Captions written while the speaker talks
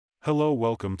Hello,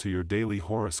 welcome to your daily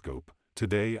horoscope.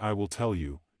 Today I will tell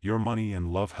you your money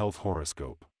and love health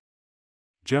horoscope.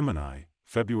 Gemini,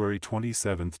 February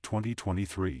 27,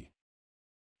 2023.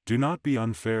 Do not be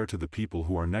unfair to the people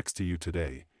who are next to you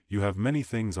today. You have many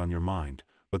things on your mind,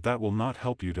 but that will not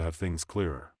help you to have things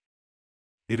clearer.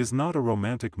 It is not a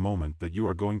romantic moment that you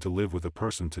are going to live with a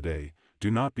person today. Do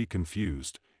not be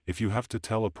confused. If you have to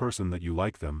tell a person that you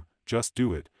like them, just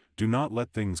do it. Do not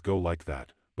let things go like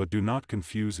that. But do not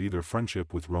confuse either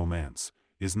friendship with romance,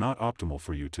 is not optimal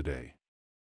for you today.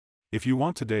 If you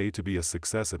want today to be a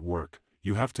success at work,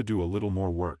 you have to do a little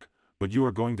more work, but you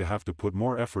are going to have to put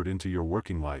more effort into your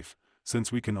working life,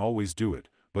 since we can always do it,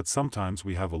 but sometimes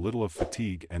we have a little of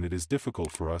fatigue and it is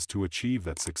difficult for us to achieve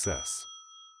that success.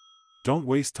 Don't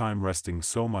waste time resting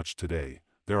so much today.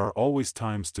 There are always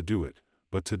times to do it,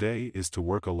 but today is to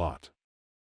work a lot.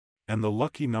 And the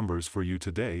lucky numbers for you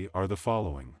today are the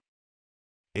following: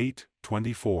 8,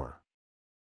 24,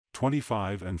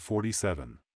 25 and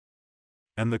 47.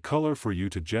 And the color for you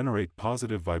to generate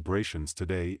positive vibrations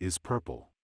today is purple.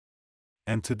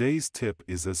 And today's tip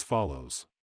is as follows.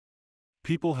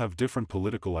 People have different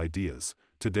political ideas.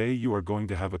 Today you are going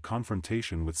to have a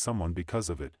confrontation with someone because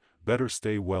of it. Better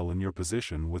stay well in your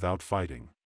position without fighting.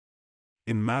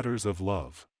 In matters of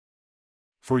love.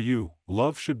 For you,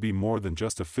 love should be more than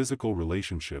just a physical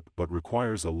relationship but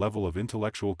requires a level of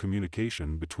intellectual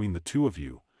communication between the two of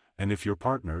you, and if your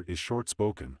partner is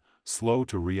short-spoken, slow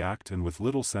to react and with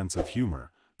little sense of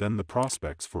humor, then the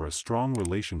prospects for a strong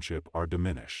relationship are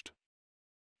diminished.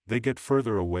 They get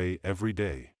further away every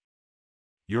day.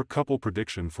 Your couple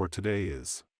prediction for today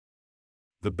is: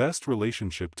 the best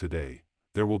relationship today.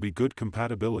 There will be good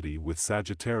compatibility with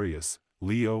Sagittarius,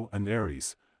 Leo and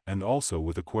Aries, and also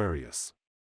with Aquarius.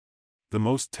 The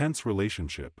most tense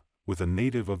relationship, with a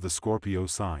native of the Scorpio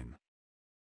sign.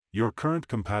 Your current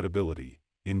compatibility,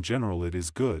 in general it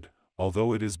is good,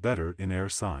 although it is better in air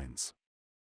signs.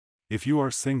 If you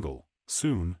are single,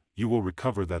 soon, you will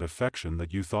recover that affection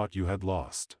that you thought you had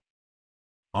lost.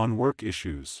 On work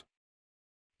issues.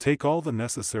 Take all the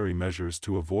necessary measures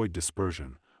to avoid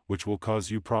dispersion, which will cause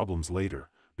you problems later,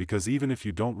 because even if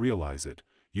you don't realize it,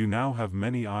 you now have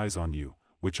many eyes on you,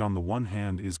 which on the one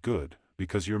hand is good,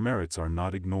 because your merits are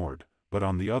not ignored, but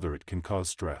on the other it can cause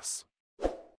stress.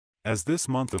 As this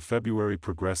month of February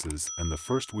progresses and the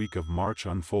first week of March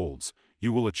unfolds,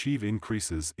 you will achieve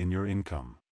increases in your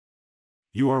income.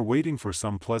 You are waiting for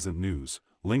some pleasant news,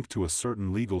 linked to a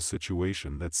certain legal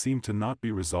situation that seemed to not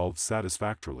be resolved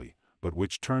satisfactorily, but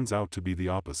which turns out to be the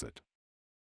opposite.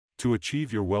 To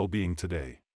achieve your well-being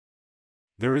today.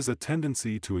 There is a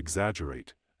tendency to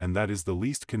exaggerate, and that is the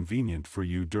least convenient for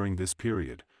you during this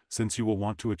period, since you will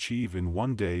want to achieve in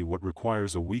one day what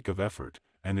requires a week of effort,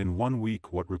 and in 1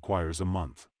 week what requires a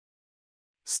month.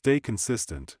 Stay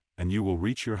consistent, and you will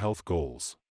reach your health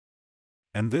goals.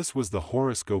 And this was the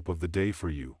horoscope of the day for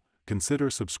you. Consider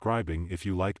subscribing if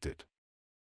you liked it.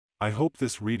 I hope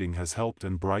this reading has helped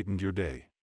and brightened your day.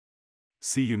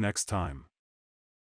 See you next time.